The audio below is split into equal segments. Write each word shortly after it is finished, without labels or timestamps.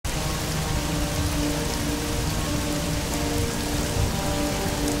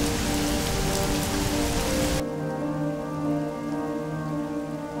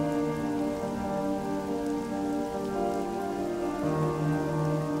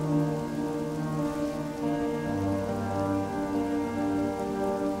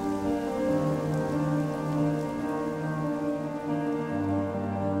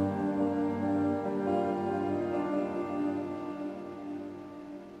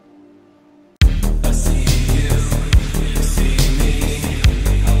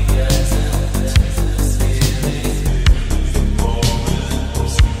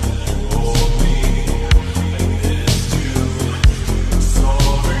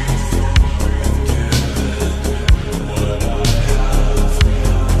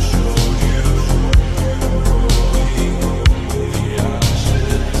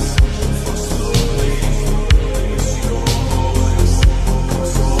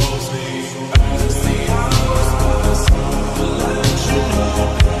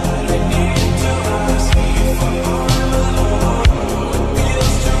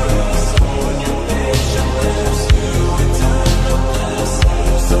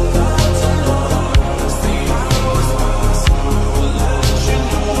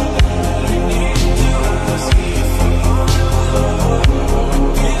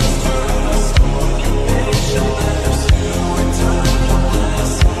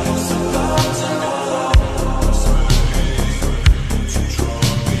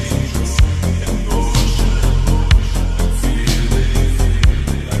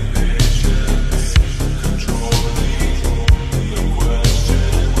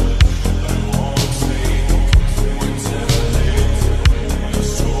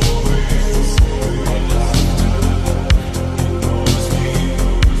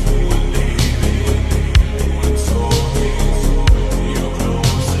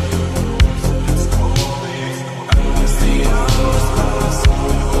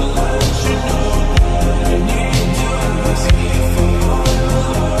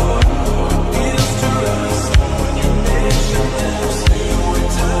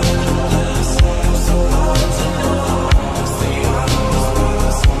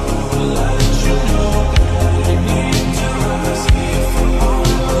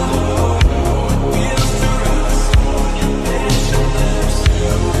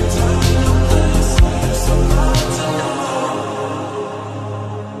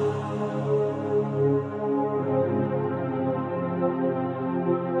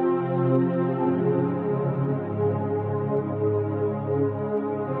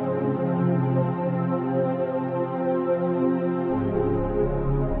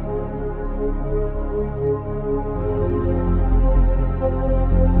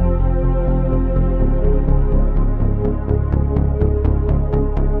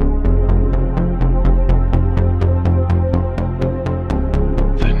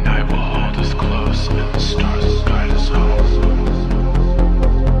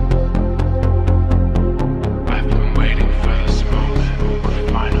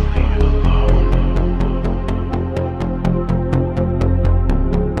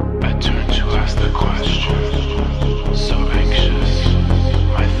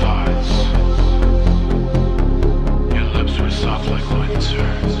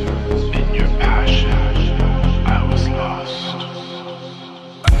In your passion, I was lost.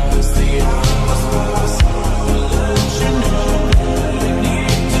 As the hours pass, I will let you know that I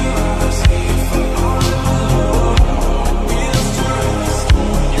need to ask if I'm alone. Feels to rest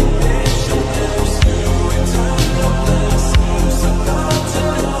on your patient lips, new eternal bliss. I'm about to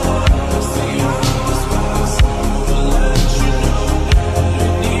know. As the hours pass, I will let you know that I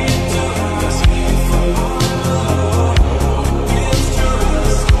need to ask if I'm alone. Feels to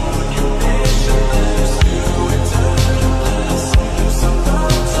rest on your patient lips, new eternal bliss. I'm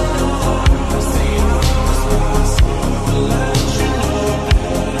about to know. As the hours pass, I will let you know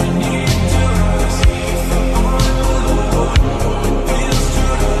that I need to ask if I'm alone. Feels to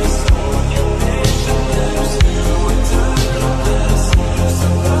rest on your patient lips, new eternal bliss.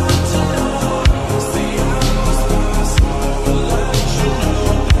 I'm about to know. As the hours pass, I will let you know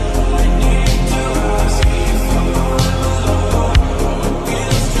that I need to ask if I'm alone.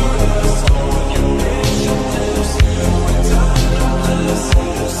 Feels to rest on your patient lips, new eternal bliss.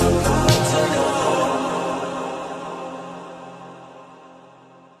 I'm about to know.